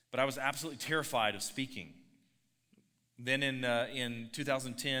 but I was absolutely terrified of speaking. Then in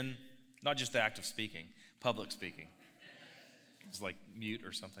 2010, not just the act of speaking, public speaking. It was like mute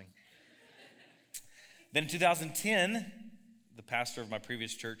or something. Then in 2010, the pastor of my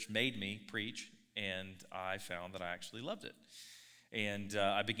previous church made me preach, and I found that I actually loved it. And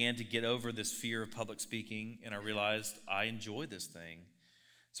I began to get over this fear of public speaking, and I realized I enjoy this thing.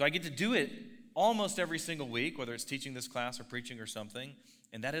 So I get to do it almost every single week, whether it's teaching this class or preaching or something,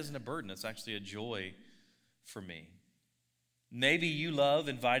 and that isn't a burden. It's actually a joy for me. Maybe you love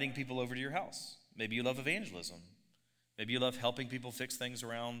inviting people over to your house. Maybe you love evangelism. Maybe you love helping people fix things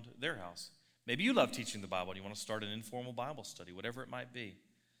around their house. Maybe you love teaching the Bible and you want to start an informal Bible study, whatever it might be.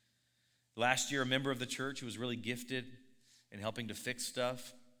 Last year, a member of the church who was really gifted in helping to fix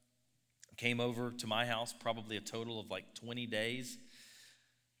stuff came over to my house probably a total of like 20 days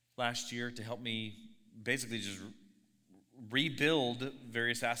last year to help me basically just rebuild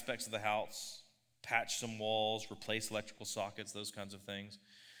various aspects of the house, patch some walls, replace electrical sockets, those kinds of things.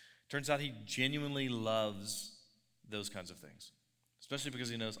 Turns out he genuinely loves those kinds of things, especially because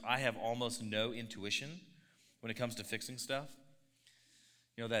he knows I have almost no intuition when it comes to fixing stuff.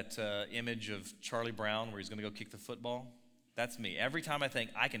 You know that image of Charlie Brown where he's going to go kick the football? That's me. Every time I think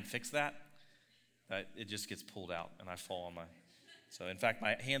I can fix that, it just gets pulled out and I fall on my... So in fact,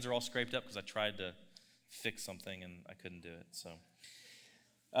 my hands are all scraped up because I tried to fix something and I couldn't do it. So,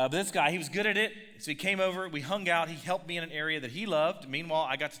 but this guy, he was good at it. So he came over, we hung out, he helped me in an area that he loved. Meanwhile,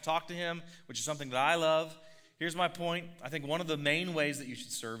 I got to talk to him, which is something that I love. Here's my point. I think one of the main ways that you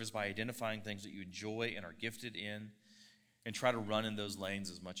should serve is by identifying things that you enjoy and are gifted in and try to run in those lanes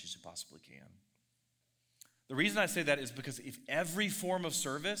as much as you possibly can. The reason I say that is because if every form of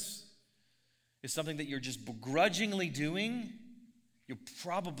service is something that you're just begrudgingly doing, you'll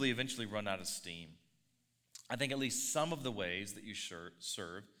probably eventually run out of steam. I think at least some of the ways that you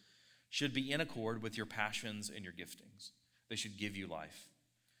serve should be in accord with your passions and your giftings. They should give you life.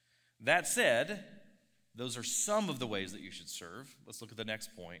 That said, those are some of the ways that you should serve. Let's look at the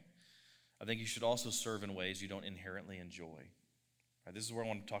next point. I think you should also serve in ways you don't inherently enjoy. All right, this is where I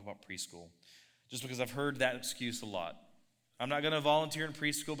want to talk about preschool, just because I've heard that excuse a lot. I'm not going to volunteer in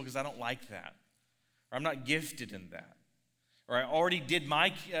preschool because I don't like that, or I'm not gifted in that, or I already did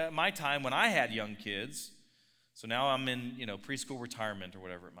my time when I had young kids, so now I'm in preschool retirement or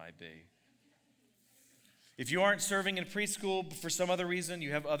whatever it might be. If you aren't serving in preschool for some other reason,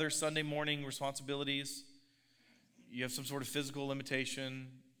 you have other Sunday morning responsibilities, you have some sort of physical limitation,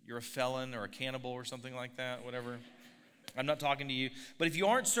 you're a felon or a cannibal or something like that, whatever. I'm not talking to you. But if you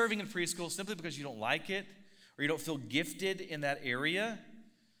aren't serving in preschool simply because you don't like it or you don't feel gifted in that area,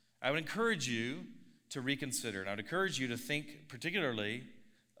 I would encourage you to reconsider. And I would encourage you to think particularly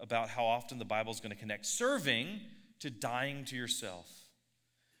about how often the Bible is going to connect serving to dying to yourself.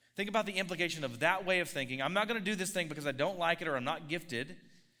 Think about the implication of that way of thinking. I'm not going to do this thing because I don't like it or I'm not gifted.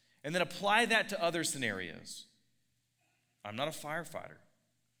 And then apply that to other scenarios. I'm not a firefighter.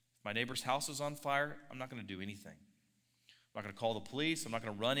 If my neighbor's house is on fire, I'm not going to do anything. I'm not going to call the police. I'm not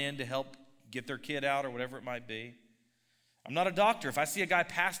going to run in to help get their kid out or whatever it might be. I'm not a doctor. If I see a guy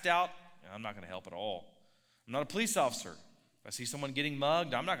passed out, I'm not going to help at all. I'm not a police officer. If I see someone getting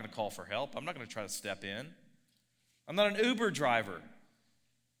mugged, I'm not going to call for help. I'm not going to try to step in. I'm not an Uber driver.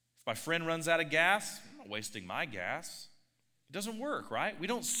 If my friend runs out of gas, I'm not wasting my gas. It doesn't work, right? We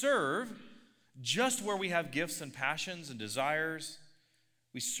don't serve just where we have gifts and passions and desires.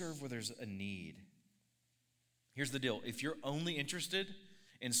 We serve where there's a need. Here's the deal. If you're only interested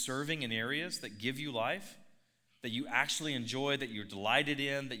in serving in areas that give you life, that you actually enjoy, that you're delighted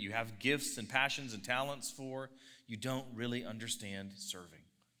in, that you have gifts and passions and talents for, you don't really understand serving.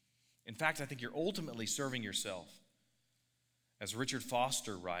 In fact, I think you're ultimately serving yourself. As Richard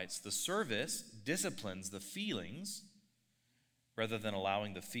Foster writes, the service disciplines the feelings rather than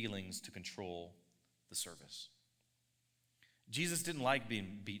allowing the feelings to control the service. Jesus didn't like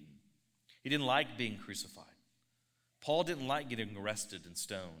being beaten. He didn't like being crucified. Paul didn't like getting arrested and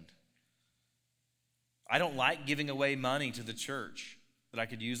stoned. I don't like giving away money to the church that I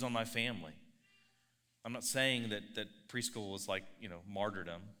could use on my family. I'm not saying that preschool was like,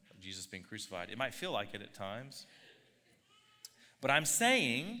 martyrdom of Jesus being crucified. It might feel like it at times. But I'm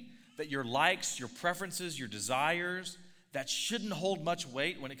saying that your likes, your preferences, your desires, that shouldn't hold much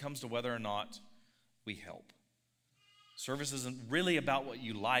weight when it comes to whether or not we help. Service isn't really about what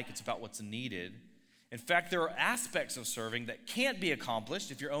you like, it's about what's needed. In fact, there are aspects of serving that can't be accomplished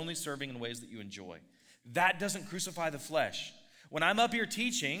if you're only serving in ways that you enjoy. That doesn't crucify the flesh. When I'm up here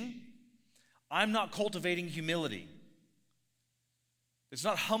teaching, I'm not cultivating humility. It's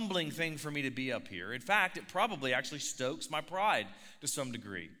not a humbling thing for me to be up here. In fact, it probably actually stokes my pride to some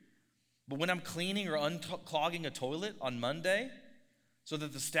degree. But when I'm cleaning or unclogging a toilet on Monday so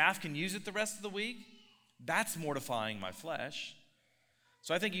that the staff can use it the rest of the week, that's mortifying my flesh.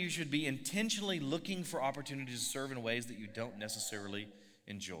 So I think you should be intentionally looking for opportunities to serve in ways that you don't necessarily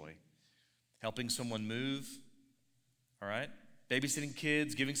enjoy. Helping someone move, all right? Babysitting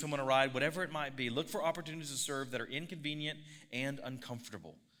kids, giving someone a ride, whatever it might be. Look for opportunities to serve that are inconvenient and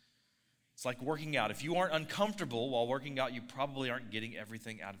uncomfortable. It's like working out. If you aren't uncomfortable while working out, you probably aren't getting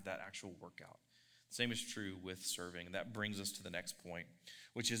everything out of that actual workout. The same is true with serving. And that brings us to the next point,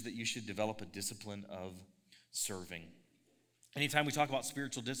 which is that you should develop a discipline of serving. Anytime we talk about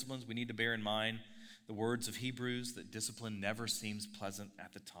spiritual disciplines, we need to bear in mind the words of Hebrews that discipline never seems pleasant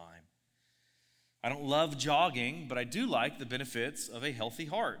at the time. I don't love jogging, but I do like the benefits of a healthy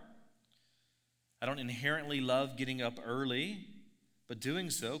heart. I don't inherently love getting up early, but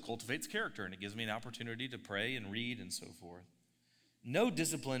doing so cultivates character, and it gives me an opportunity to pray and read and so forth. No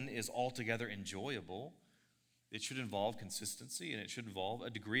discipline is altogether enjoyable. It should involve consistency, and it should involve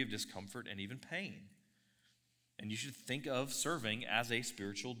a degree of discomfort and even pain. And you should think of serving as a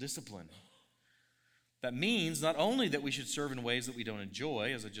spiritual discipline. That means not only that we should serve in ways that we don't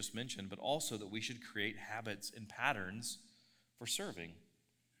enjoy, as I just mentioned, but also that we should create habits and patterns for serving.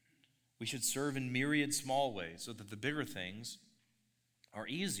 We should serve in myriad small ways so that the bigger things are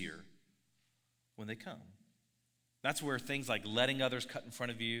easier when they come. That's where things like letting others cut in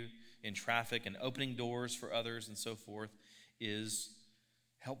front of you in traffic and opening doors for others and so forth is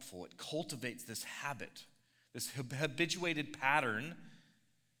helpful. It cultivates this habit, this habituated pattern.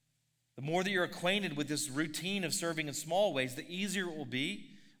 The more that you're acquainted with this routine of serving in small ways, the easier it will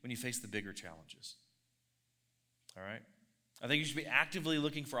be when you face the bigger challenges. All right? I think you should be actively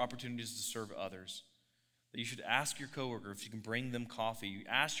looking for opportunities to serve others. That you should ask your coworker if you can bring them coffee. You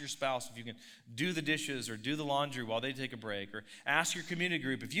ask your spouse if you can do the dishes or do the laundry while they take a break. Or ask your community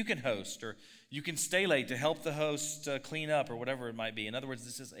group if you can host or you can stay late to help the host clean up or whatever it might be. In other words,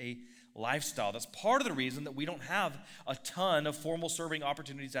 this is a lifestyle. That's part of the reason that we don't have a ton of formal serving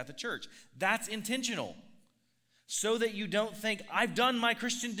opportunities at the church. That's intentional. So that you don't think, I've done my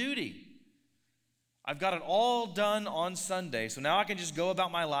Christian duty. I've got it all done on Sunday, so now I can just go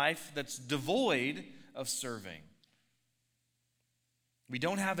about my life that's devoid of serving. We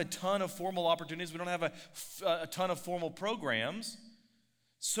don't have a ton of formal opportunities. We don't have a ton of formal programs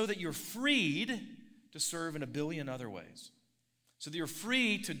so that you're freed to serve in a billion other ways. So that you're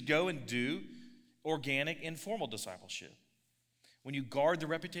free to go and do organic, informal discipleship. When you guard the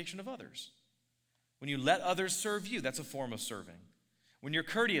reputation of others. When you let others serve you, that's a form of serving. When you're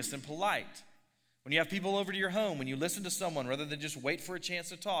courteous and polite. When you have people over to your home, when you listen to someone rather than just wait for a chance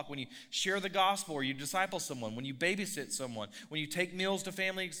to talk, when you share the gospel or you disciple someone, when you babysit someone, when you take meals to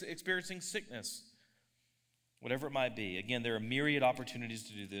families experiencing sickness, whatever it might be. Again, there are myriad opportunities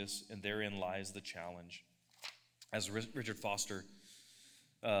to do this, and therein lies the challenge. As Richard Foster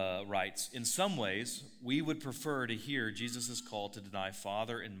writes, in some ways, we would prefer to hear Jesus' call to deny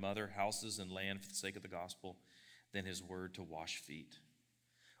father and mother, houses and land for the sake of the gospel than his word to wash feet.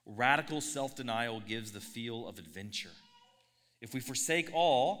 Radical self-denial gives the feel of adventure. If we forsake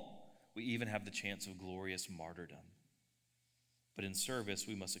all, we even have the chance of glorious martyrdom. But in service,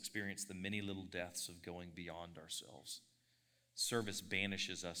 we must experience the many little deaths of going beyond ourselves. Service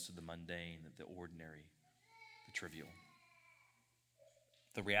banishes us to the mundane, the ordinary, the trivial.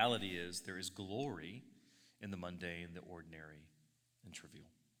 The reality is there is glory in the mundane, the ordinary, and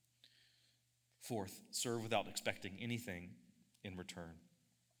trivial. Fourth, serve without expecting anything in return.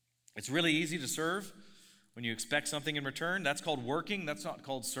 It's really easy to serve when you expect something in return. That's called working. That's not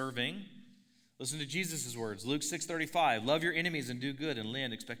called serving. Listen to Jesus' words. Luke 6:35, love your enemies and do good and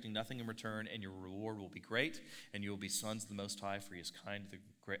lend, expecting nothing in return, and your reward will be great, and you will be sons of the Most High, for he is kind to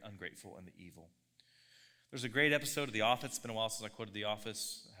the ungrateful and the evil. There's a great episode of The Office. It's been a while since I quoted The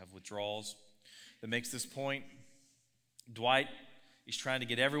Office. I have withdrawals. That makes this point. Dwight, he's trying to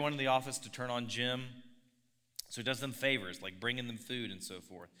get everyone in the office to turn on Jim. So he does them favors, like bringing them food and so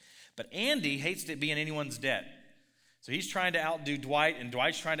forth. But Andy hates to be in anyone's debt. So he's trying to outdo Dwight, and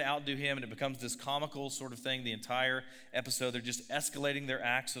Dwight's trying to outdo him, and it becomes this comical sort of thing the entire episode. They're just escalating their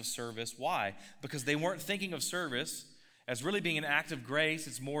acts of service. Why? Because they weren't thinking of service as really being an act of grace.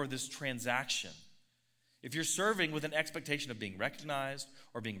 It's more of this transaction. If you're serving with an expectation of being recognized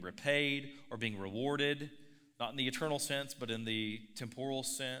or being repaid or being rewarded, not in the eternal sense, but in the temporal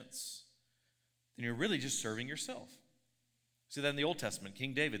sense, then you're really just serving yourself. See that in the Old Testament.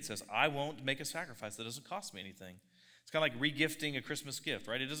 King David says, I won't make a sacrifice that doesn't cost me anything. It's kind of like regifting a Christmas gift,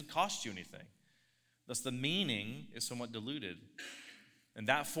 right? It doesn't cost you anything. Thus, the meaning is somewhat diluted. And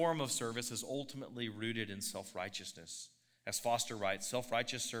that form of service is ultimately rooted in self-righteousness. As Foster writes,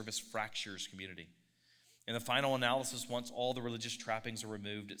 self-righteous service fractures community. In the final analysis, once all the religious trappings are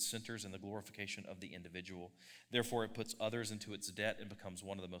removed, it centers in the glorification of the individual. Therefore, it puts others into its debt and becomes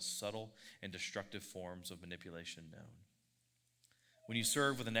one of the most subtle and destructive forms of manipulation known. When you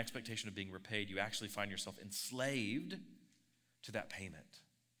serve with an expectation of being repaid, you actually find yourself enslaved to that payment.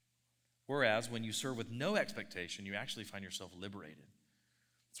 Whereas when you serve with no expectation, you actually find yourself liberated.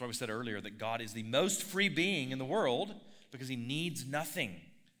 That's why we said earlier that God is the most free being in the world because he needs nothing.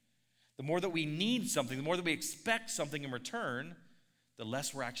 The more that we need something, the more that we expect something in return, the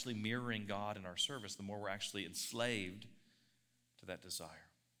less we're actually mirroring God in our service, the more we're actually enslaved to that desire.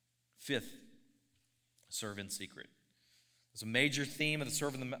 Fifth, serve in secret. It's a major theme of the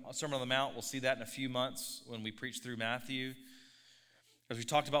Sermon on the Mount. We'll see that in a few months when we preach through Matthew. As we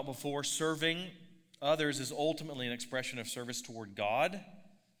talked about before, serving others is ultimately an expression of service toward God.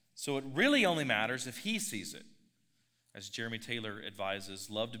 So it really only matters if he sees it. As Jeremy Taylor advises,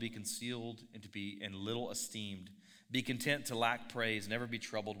 love to be concealed and to be little esteemed. Be content to lack praise, never be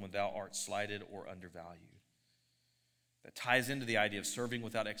troubled when thou art slighted or undervalued. That ties into the idea of serving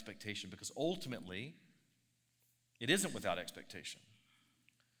without expectation, because ultimately, It isn't without expectation.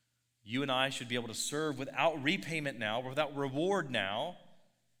 You and I should be able to serve without repayment now, without reward now,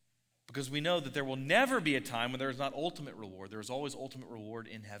 because we know that there will never be a time when there is not ultimate reward. There is always ultimate reward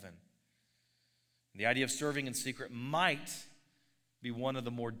in heaven. The idea of serving in secret might be one of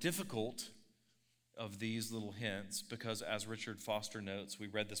the more difficult of these little hints, because as Richard Foster notes, we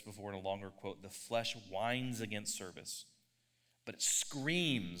read this before in a longer quote, the flesh whines against service, but it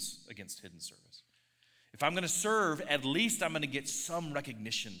screams against hidden service. If I'm going to serve, at least I'm going to get some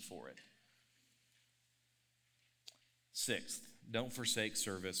recognition for it. Sixth, don't forsake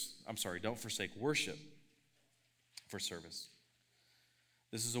worship for service.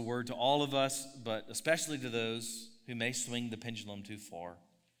 This is a word to all of us, but especially to those who may swing the pendulum too far.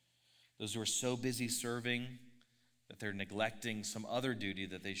 Those who are so busy serving that they're neglecting some other duty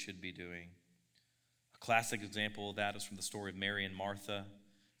that they should be doing. A classic example of that is from the story of Mary and Martha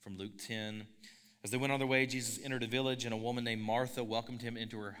from Luke 10. As they went on their way, Jesus entered a village, and a woman named Martha welcomed him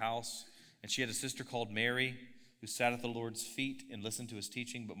into her house. And she had a sister called Mary, who sat at the Lord's feet and listened to his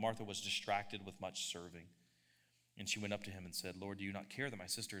teaching, but Martha was distracted with much serving. And she went up to him and said, Lord, do you not care that my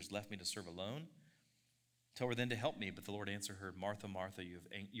sister has left me to serve alone? Tell her then to help me. But the Lord answered her, Martha, Martha,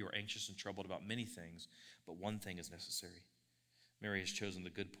 you are anxious and troubled about many things, but one thing is necessary. Mary has chosen the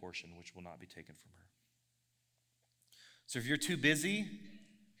good portion, which will not be taken from her. So if you're too busy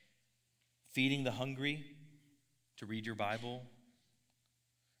feeding the hungry to read your Bible,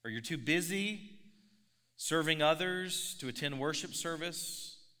 or you're too busy serving others to attend worship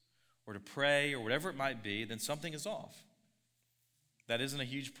service or to pray or whatever it might be, then something is off. That isn't a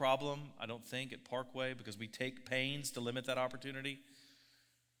huge problem, I don't think, at Parkway, because we take pains to limit that opportunity.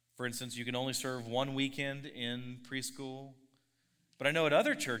 For instance, you can only serve one weekend in preschool. But I know at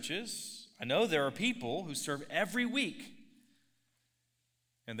other churches, I know there are people who serve every week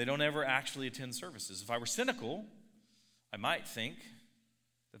and they don't ever actually attend services. If I were cynical, I might think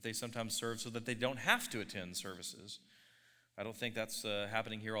that they sometimes serve so that they don't have to attend services. I don't think that's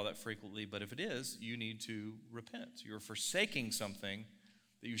happening here all that frequently, but if it is, you need to repent. You're forsaking something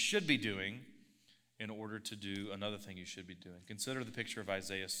that you should be doing in order to do another thing you should be doing. Consider the picture of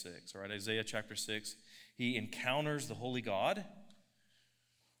Isaiah 6. All right, Isaiah chapter 6, he encounters the holy God.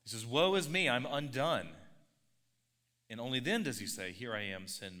 He says, woe is me, I'm undone. And only then does he say, here I am,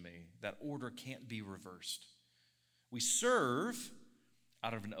 send me. That order can't be reversed. We serve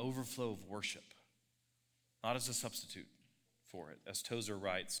out of an overflow of worship, not as a substitute for it. As Tozer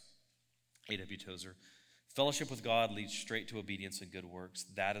writes, A.W. Tozer, fellowship with God leads straight to obedience and good works.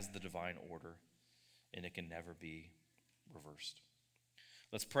 That is the divine order, and it can never be reversed.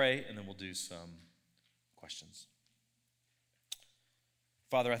 Let's pray, and then we'll do some questions.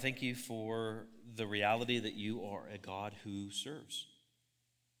 Father, I thank you for the reality that you are a God who serves.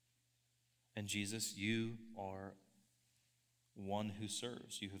 And Jesus, you are one who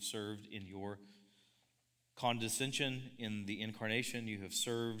serves. You have served in your condescension in the incarnation. You have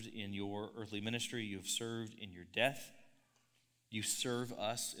served in your earthly ministry. You have served in your death. You serve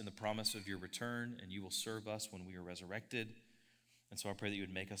us in the promise of your return, and you will serve us when we are resurrected. And so I pray that you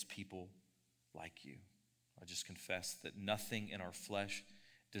would make us people like you. I just confess that nothing in our flesh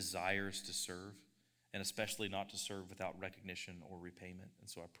desires to serve, and especially not to serve without recognition or repayment. And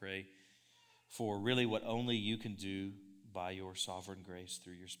so I pray for really what only you can do by your sovereign grace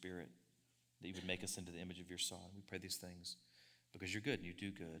through your Spirit, that you would make us into the image of your Son. We pray these things because you're good and you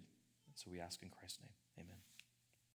do good. And so we ask in Christ's name, amen.